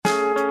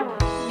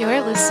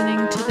You're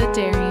listening to the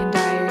Darien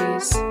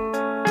Diaries.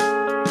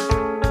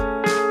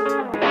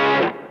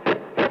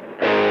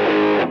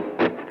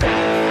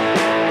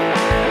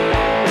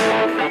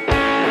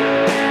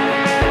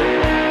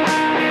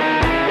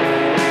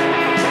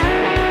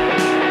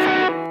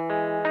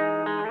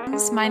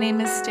 My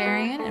name is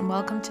Darien, and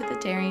welcome to the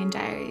Darien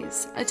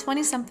Diaries, a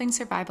 20-something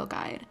survival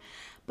guide.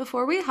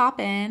 Before we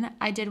hop in,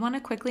 I did want to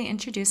quickly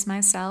introduce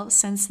myself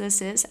since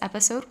this is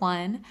episode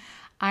 1.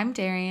 I'm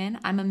Darien.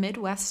 I'm a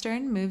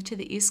Midwestern, moved to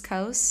the East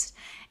Coast,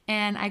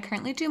 and I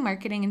currently do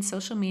marketing and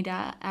social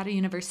media at a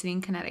university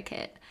in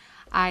Connecticut.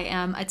 I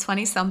am a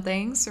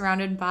 20-something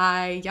surrounded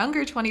by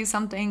younger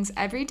 20-somethings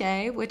every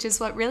day, which is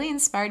what really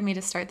inspired me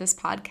to start this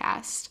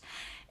podcast.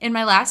 In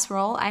my last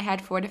role, I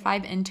had 4 to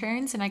 5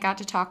 interns, and I got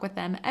to talk with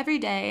them every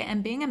day,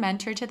 and being a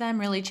mentor to them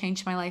really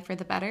changed my life for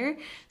the better.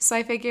 So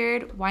I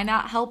figured, why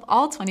not help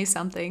all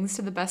 20-somethings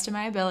to the best of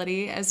my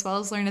ability, as well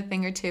as learn a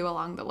thing or two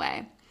along the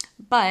way.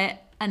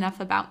 But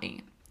enough about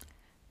me.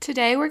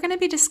 Today, we're going to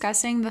be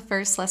discussing the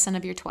first lesson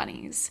of your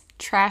 20s,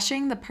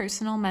 trashing the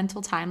personal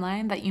mental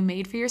timeline that you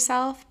made for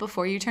yourself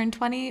before you turned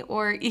 20,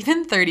 or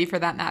even 30 for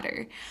that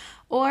matter.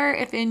 Or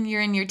if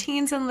you're in your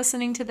teens and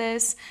listening to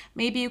this,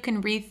 maybe you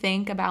can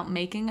rethink about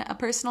making a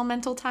personal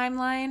mental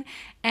timeline.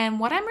 And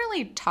what I'm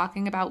really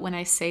talking about when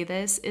I say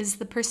this is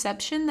the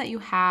perception that you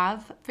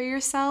have for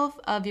yourself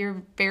of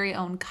your very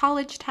own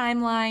college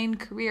timeline,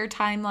 career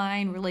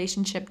timeline,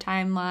 relationship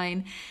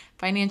timeline,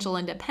 financial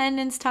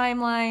independence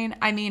timeline.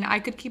 I mean, I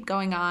could keep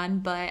going on,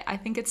 but I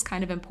think it's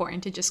kind of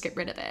important to just get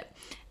rid of it.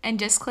 And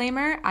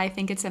disclaimer, I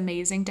think it's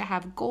amazing to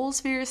have goals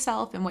for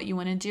yourself and what you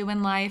want to do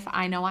in life.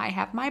 I know I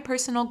have my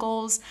personal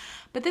goals,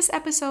 but this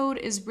episode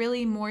is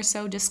really more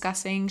so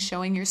discussing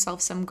showing yourself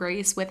some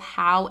grace with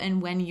how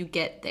and when you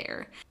get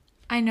there.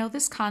 I know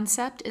this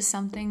concept is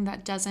something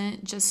that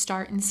doesn't just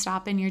start and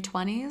stop in your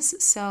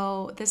 20s,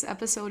 so this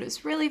episode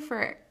is really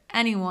for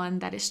anyone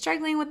that is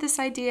struggling with this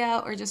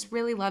idea or just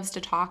really loves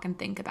to talk and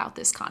think about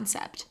this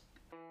concept.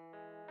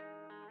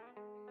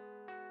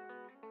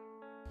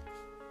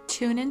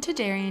 Tune into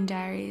Darien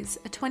Diaries,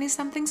 a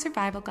 20-something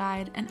survival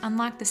guide, and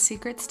unlock the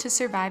secrets to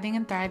surviving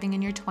and thriving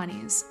in your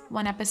 20s,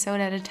 one episode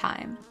at a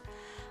time.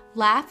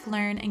 Laugh,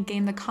 learn, and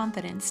gain the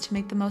confidence to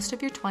make the most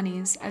of your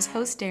 20s as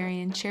host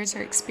Darien shares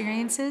her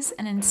experiences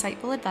and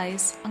insightful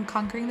advice on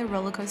conquering the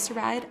roller coaster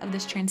ride of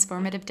this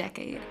transformative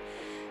decade.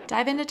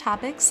 Dive into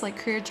topics like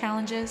career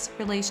challenges,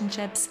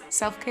 relationships,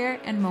 self-care,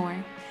 and more.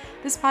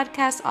 This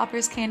podcast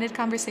offers candid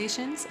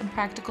conversations and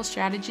practical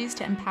strategies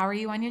to empower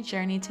you on your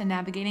journey to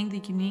navigating the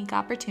unique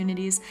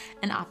opportunities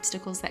and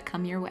obstacles that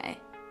come your way.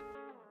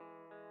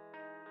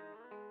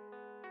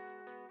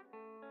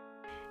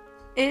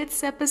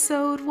 It's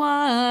episode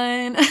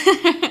 1.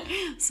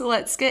 So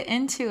let's get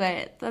into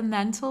it. The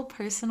mental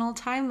personal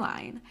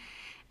timeline.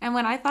 And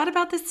when I thought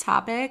about this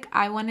topic,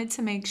 I wanted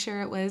to make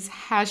sure it was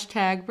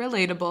hashtag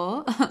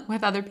relatable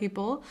with other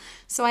people.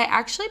 So I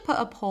actually put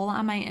a poll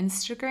on my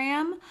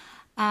Instagram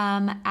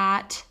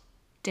at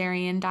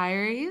Darien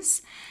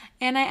Diaries.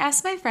 And I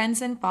asked my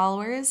friends and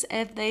followers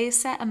if they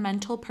set a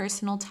mental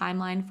personal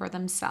timeline for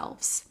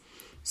themselves.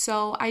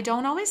 So I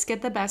don't always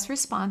get the best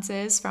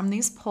responses from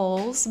these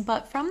polls,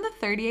 but from the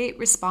 38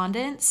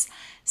 respondents,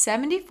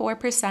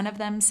 74% of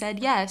them said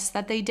yes,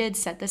 that they did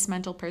set this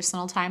mental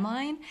personal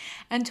timeline,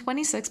 and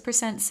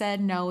 26%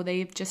 said no,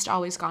 they've just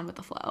always gone with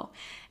the flow.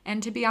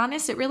 And to be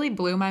honest, it really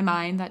blew my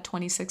mind that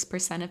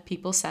 26% of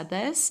people said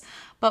this.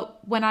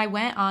 But when I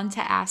went on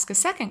to ask a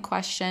second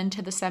question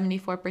to the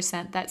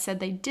 74% that said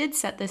they did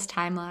set this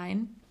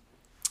timeline,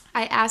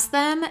 I asked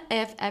them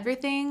if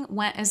everything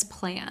went as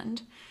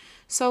planned.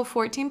 So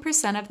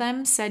 14% of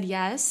them said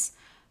yes,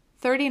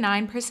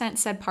 39%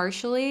 said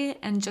partially,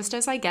 and just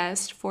as I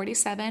guessed,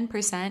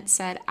 47%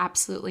 said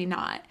absolutely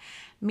not.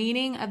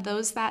 Meaning of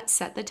those that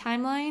set the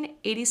timeline,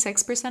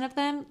 86% of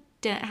them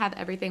didn't have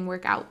everything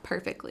work out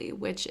perfectly,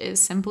 which is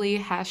simply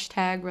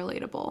hashtag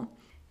relatable.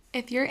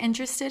 If you're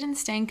interested in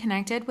staying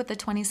connected with the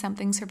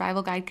 20-something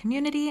survival guide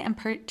community and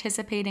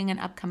participating in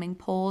upcoming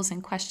polls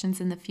and questions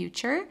in the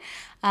future,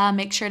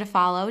 make sure to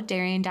follow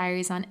Darien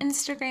Diaries on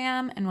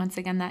Instagram. And once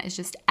again, that is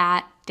just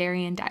at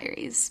Darien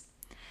Diaries.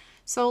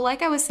 So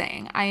like I was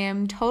saying, I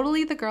am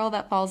totally the girl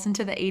that falls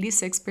into the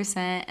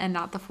 86% and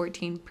not the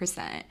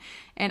 14%.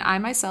 And I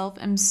myself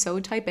am so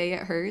type A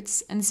it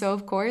hurts. And so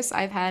of course,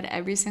 I've had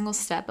every single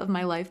step of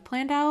my life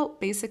planned out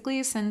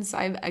basically since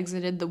I've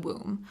exited the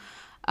womb.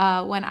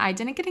 When I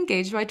didn't get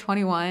engaged by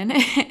 21,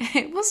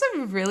 it was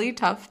a really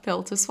tough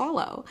pill to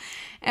swallow.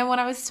 And when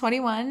I was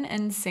 21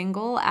 and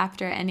single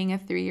after ending a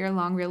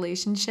 3-year-long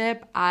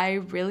relationship, I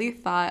really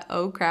thought,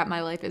 oh crap,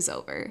 my life is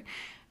over.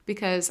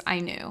 Because I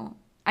knew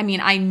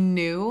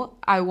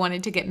I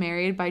wanted to get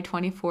married by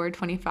 24,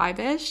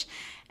 25-ish.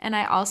 And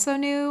I also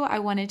knew I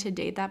wanted to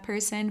date that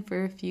person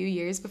for a few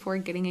years before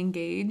getting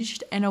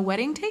engaged. And a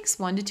wedding takes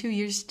 1 to 2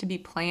 years to be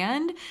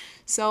planned.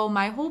 So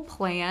my whole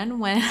plan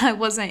when I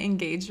wasn't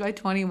engaged by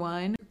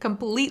 21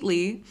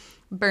 completely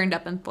burned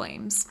up in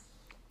flames.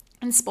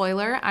 And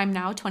spoiler, I'm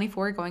now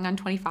 24 going on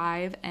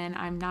 25 and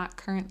I'm not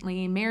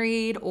currently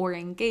married or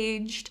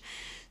engaged.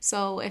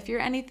 So if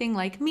you're anything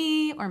like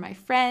me or my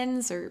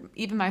friends or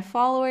even my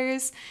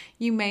followers,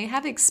 you may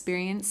have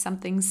experienced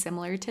something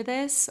similar to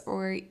this,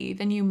 or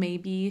even you may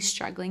be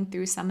struggling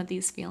through some of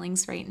these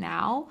feelings right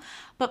now.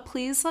 But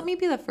please let me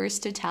be the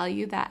first to tell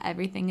you that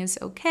everything is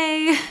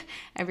okay,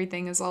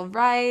 everything is all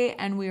right,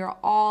 and we are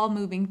all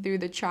moving through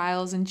the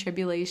trials and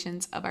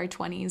tribulations of our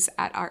 20s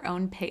at our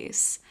own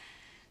pace.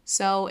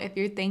 So if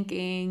you're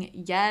thinking,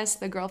 yes,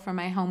 the girl from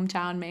my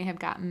hometown may have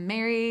gotten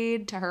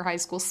married to her high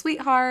school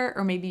sweetheart,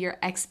 or maybe your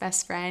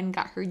ex-best friend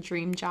got her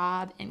dream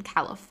job in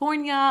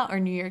California or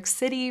New York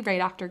City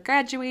right after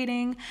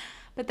graduating,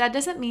 but that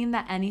doesn't mean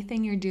that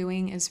anything you're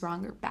doing is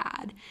wrong or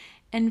bad.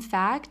 In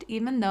fact,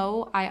 even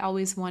though I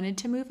always wanted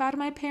to move out of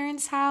my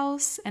parents'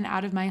 house and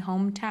out of my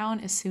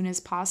hometown as soon as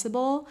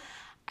possible,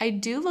 I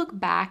do look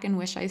back and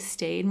wish I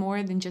stayed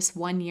more than just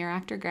 1 year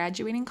after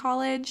graduating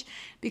college,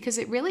 because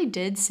it really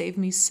did save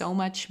me so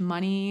much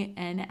money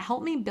and it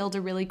helped me build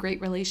a really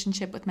great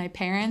relationship with my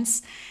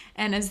parents.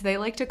 And as they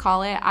like to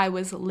call it, I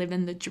was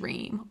living the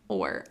dream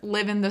or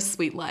living the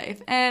sweet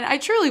life. And I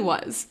truly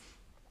was.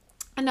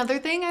 Another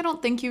thing I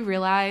don't think you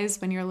realize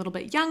when you're a little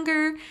bit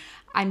younger,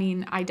 I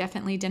mean, I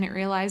definitely didn't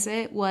realize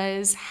it,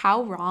 was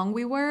how wrong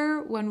we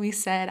were when we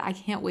said, I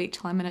can't wait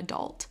till I'm an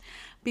adult.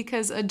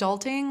 Because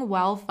adulting,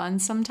 while fun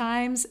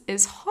sometimes,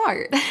 is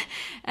hard.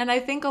 And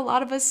I think a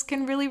lot of us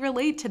can really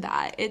relate to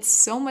that. It's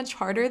so much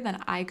harder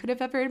than I could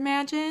have ever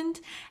imagined.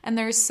 And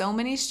there's so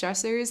many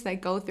stressors that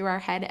go through our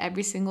head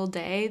every single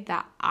day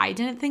that I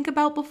didn't think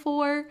about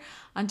before,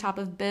 on top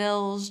of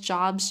bills,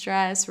 job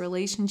stress,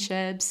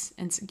 relationships,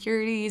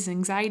 insecurities,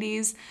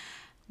 anxieties.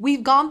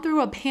 We've gone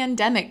through a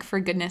pandemic, for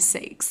goodness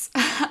sakes.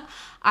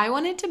 I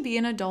wanted to be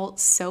an adult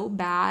so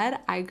bad.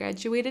 I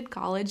graduated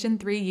college in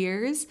 3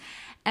 years.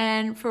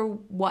 And for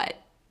what?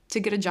 To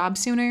get a job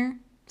sooner?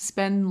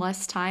 Spend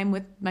less time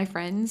with my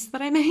friends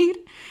that I made?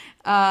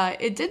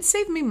 It did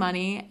save me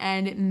money,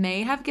 and it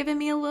may have given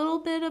me a little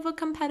bit of a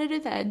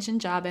competitive edge in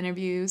job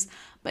interviews.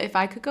 But if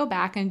I could go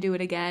back and do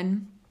it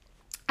again,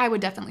 I would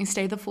definitely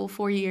stay the full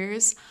 4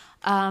 years.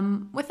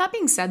 With that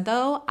being said,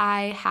 though,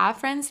 I have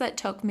friends that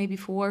took maybe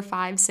 4,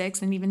 5,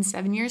 6, and even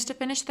 7 years to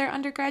finish their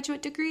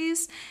undergraduate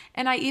degrees.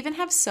 And I even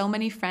have so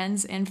many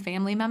friends and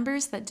family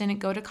members that didn't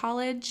go to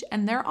college,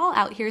 and they're all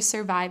out here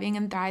surviving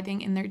and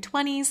thriving in their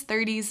 20s,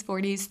 30s,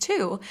 40s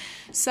too.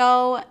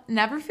 So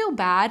never feel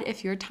bad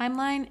if your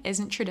timeline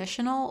isn't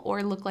traditional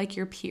or look like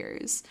your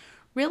peers.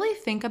 Really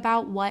think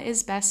about what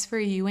is best for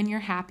you and your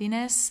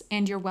happiness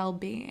and your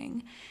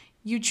well-being.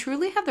 You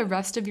truly have the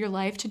rest of your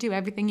life to do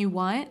everything you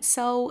want,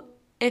 so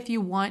if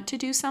you want to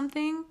do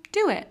something,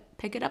 do it.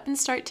 Pick it up and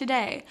start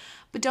today.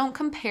 But don't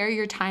compare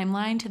your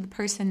timeline to the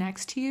person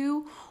next to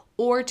you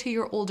or to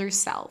your older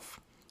self.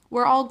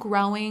 We're all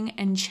growing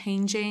and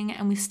changing,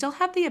 and we still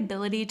have the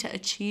ability to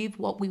achieve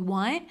what we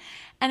want,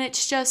 and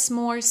it's just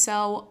more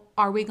so,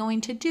 are we going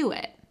to do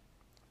it?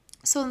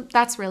 So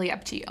that's really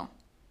up to you.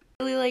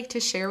 I really like to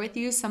share with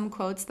you some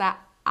quotes that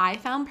I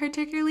found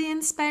particularly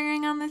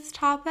inspiring on this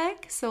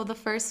topic. So the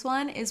first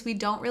one is, we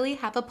don't really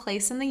have a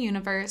place in the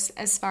universe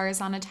as far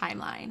as on a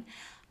timeline,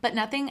 but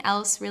nothing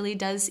else really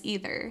does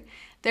either.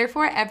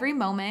 Therefore, every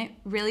moment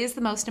really is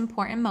the most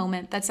important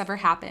moment that's ever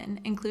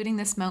happened, including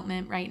this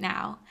moment right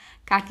now.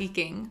 Kaki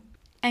King.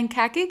 And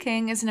Kaki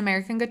King is an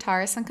American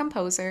guitarist and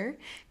composer.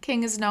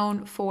 King is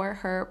known for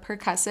her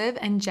percussive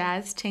and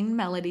jazz-tinged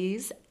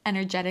melodies,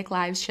 energetic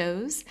live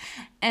shows,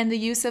 and the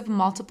use of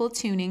multiple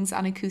tunings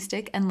on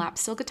acoustic and lap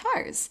steel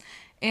guitars.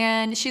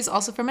 And she's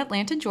also from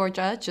Atlanta,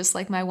 Georgia, just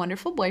like my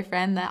wonderful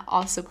boyfriend that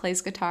also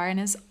plays guitar and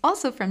is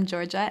also from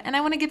Georgia. And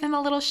I want to give him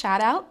a little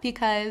shout out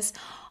because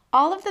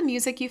all of the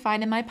music you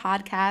find in my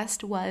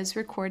podcast was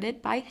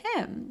recorded by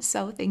him.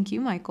 So thank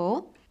you,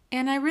 Michael.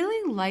 And I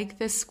really like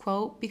this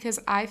quote because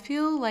I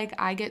feel like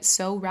I get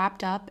so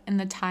wrapped up in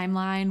the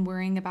timeline,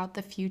 worrying about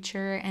the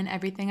future and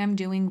everything I'm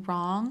doing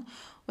wrong,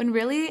 when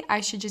really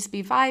I should just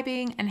be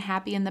vibing and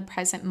happy in the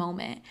present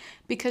moment.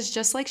 Because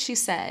just like she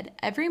said,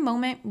 every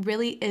moment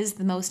really is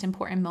the most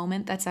important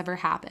moment that's ever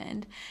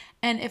happened.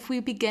 And if we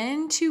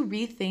begin to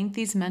rethink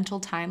these mental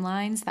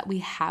timelines that we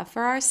have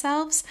for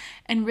ourselves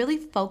and really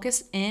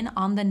focus in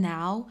on the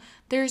now,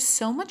 there's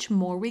so much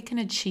more we can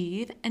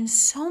achieve and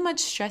so much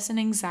stress and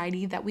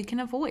anxiety that we can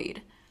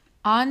avoid.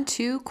 On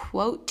to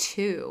quote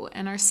 2,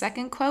 and our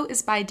second quote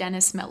is by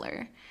Dennis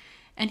Miller.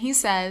 And he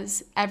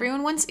says,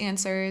 everyone wants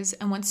answers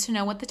and wants to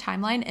know what the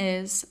timeline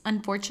is.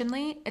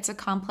 Unfortunately, it's a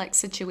complex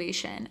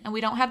situation, and we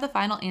don't have the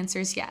final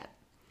answers yet.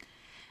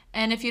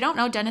 And if you don't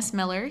know Dennis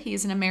Miller,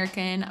 he's an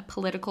American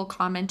political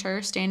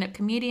commenter, stand-up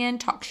comedian,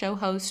 talk show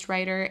host,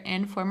 writer,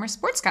 and former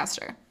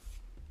sportscaster.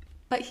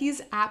 But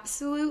he's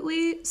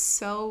absolutely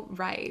so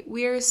right.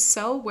 We are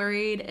so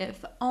worried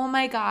if, oh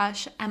my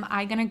gosh, am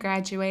I going to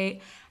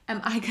graduate?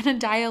 Am I going to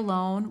die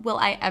alone? Will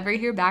I ever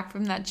hear back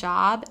from that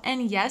job?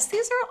 And yes,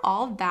 these are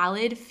all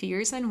valid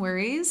fears and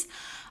worries,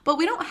 but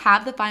we don't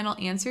have the final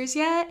answers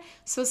yet.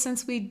 So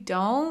since we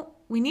don't,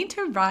 we need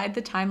to ride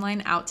the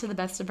timeline out to the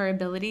best of our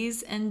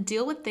abilities and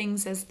deal with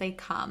things as they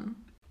come.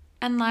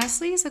 And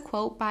lastly is a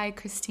quote by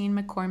Christine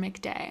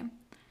McCormick Day.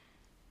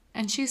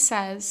 And she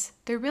says,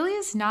 there really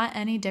is not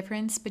any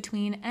difference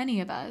between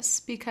any of us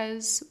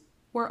because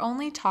we're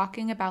only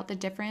talking about the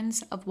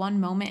difference of one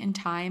moment in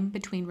time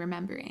between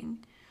remembering.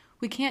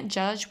 We can't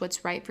judge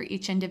what's right for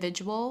each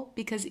individual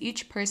because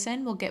each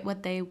person will get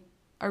what they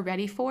are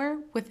ready for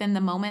within the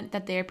moment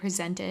that they are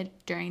presented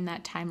during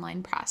that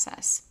timeline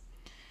process.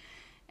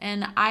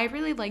 And I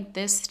really like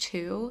this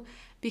too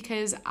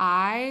because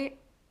I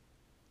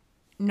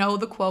know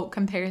the quote,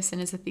 comparison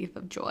is a thief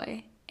of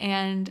joy.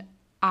 And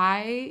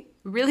I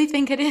really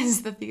think it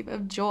is the thief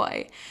of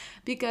joy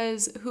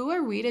because who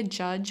are we to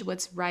judge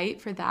what's right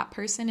for that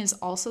person is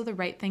also the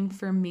right thing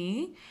for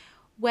me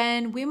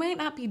when we might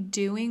not be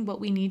doing what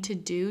we need to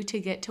do to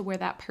get to where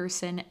that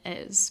person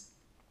is.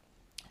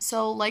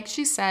 So like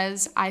she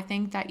says, I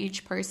think that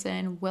each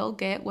person will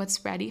get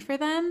what's ready for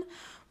them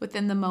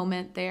within the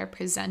moment they are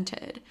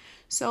presented.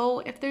 So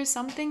if there's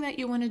something that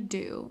you want to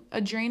do,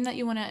 a dream that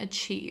you want to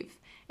achieve,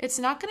 it's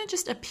not going to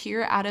just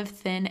appear out of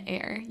thin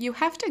air. You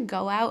have to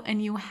go out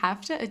and you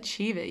have to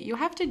achieve it. You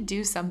have to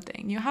do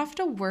something. You have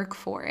to work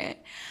for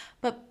it.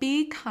 But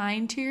be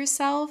kind to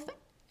yourself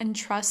and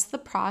trust the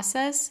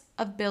process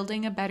of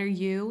building a better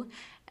you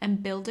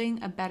and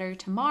building a better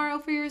tomorrow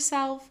for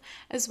yourself,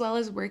 as well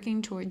as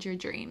working towards your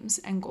dreams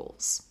and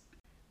goals.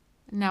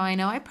 Now, I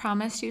know I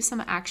promised you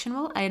some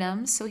actionable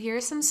items, so here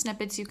are some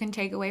snippets you can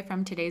take away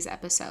from today's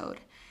episode.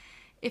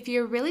 If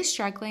you're really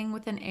struggling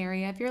with an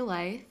area of your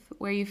life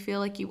where you feel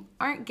like you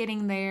aren't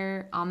getting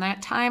there on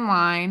that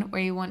timeline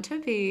where you want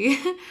to be,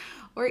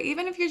 or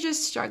even if you're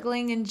just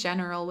struggling in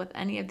general with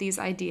any of these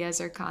ideas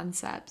or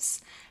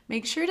concepts,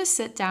 make sure to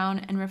sit down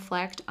and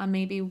reflect on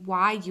maybe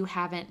why you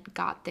haven't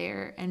got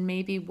there and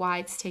maybe why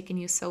it's taken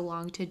you so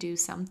long to do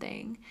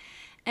something.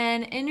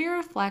 And in your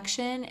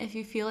reflection, if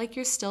you feel like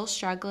you're still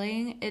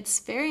struggling,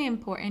 it's very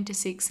important to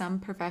seek some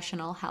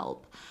professional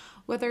help.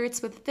 Whether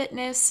it's with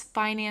fitness,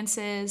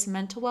 finances,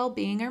 mental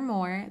well-being, or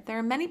more, there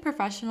are many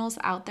professionals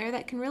out there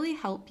that can really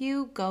help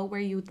you go where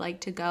you would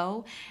like to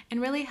go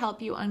and really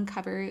help you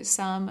uncover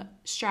some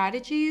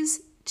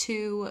strategies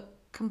to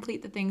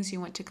complete the things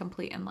you want to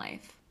complete in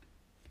life.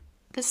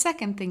 The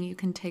second thing you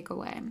can take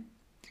away: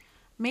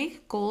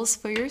 make goals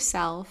for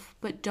yourself,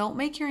 but don't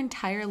make your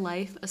entire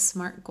life a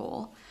SMART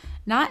goal.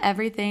 Not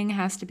everything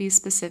has to be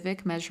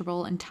specific,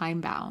 measurable, and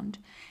time-bound.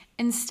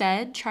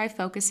 Instead, try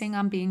focusing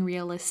on being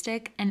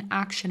realistic and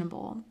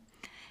actionable.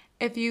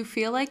 If you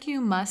feel like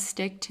you must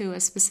stick to a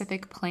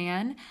specific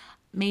plan,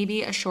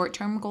 maybe a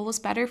short-term goal is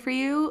better for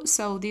you.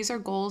 So these are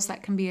goals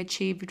that can be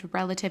achieved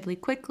relatively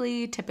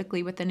quickly,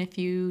 typically within a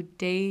few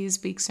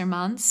days, weeks, or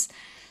months.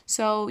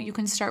 So you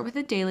can start with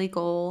a daily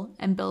goal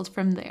and build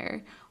from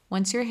there.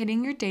 Once you're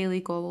hitting your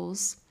daily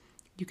goals,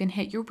 you can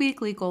hit your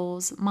weekly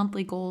goals,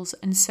 monthly goals,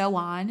 and so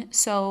on.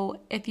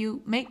 So if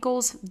you make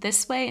goals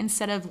this way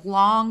instead of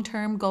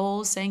long-term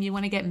goals saying you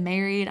want to get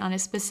married on a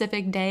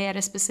specific day at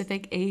a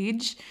specific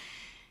age,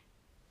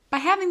 by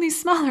having these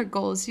smaller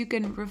goals, you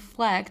can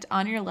reflect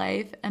on your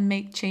life and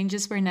make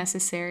changes where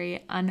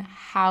necessary on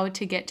how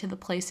to get to the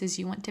places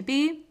you want to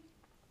be.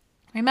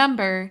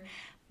 Remember,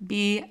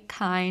 be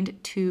kind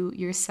to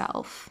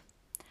yourself.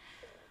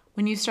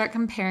 When you start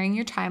comparing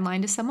your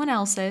timeline to someone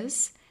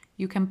else's,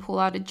 you can pull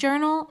out a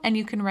journal and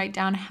you can write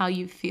down how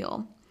you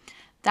feel.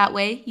 That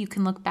way, you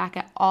can look back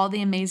at all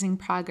the amazing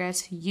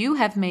progress you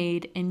have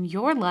made in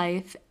your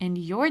life and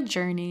your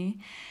journey.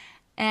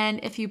 And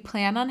if you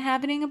plan on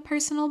having a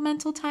personal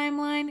mental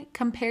timeline,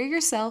 compare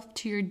yourself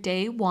to your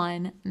day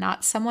 1,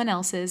 not someone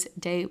else's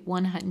day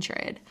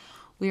 100.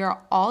 We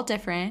are all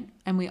different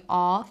and we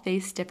all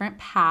face different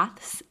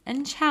paths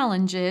and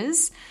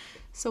challenges.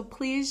 So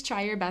please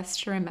try your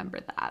best to remember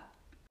that.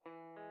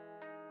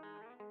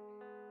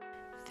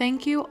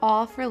 Thank you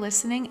all for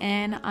listening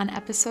in on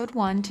episode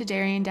 1 to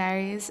Darien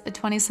Diaries, a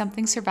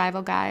 20-something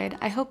survival guide.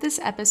 I hope this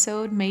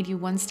episode made you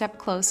one step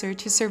closer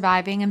to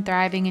surviving and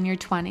thriving in your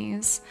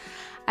 20s.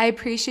 I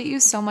appreciate you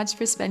so much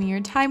for spending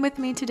your time with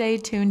me today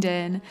tuned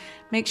in.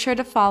 Make sure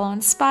to follow on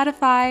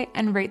Spotify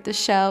and rate the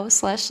show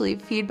 /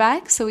 leave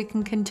feedback so we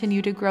can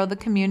continue to grow the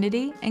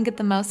community and get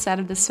the most out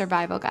of this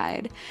survival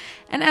guide.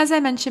 And as I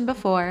mentioned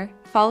before,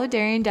 follow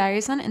Darien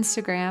Diaries on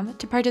Instagram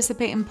to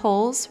participate in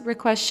polls,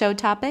 request show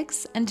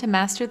topics, and to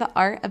master the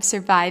art of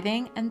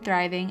surviving and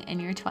thriving in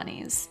your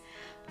 20s.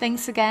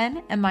 Thanks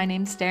again, and my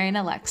name's Darien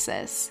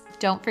Alexis.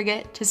 Don't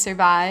forget to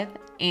survive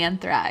and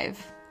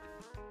thrive.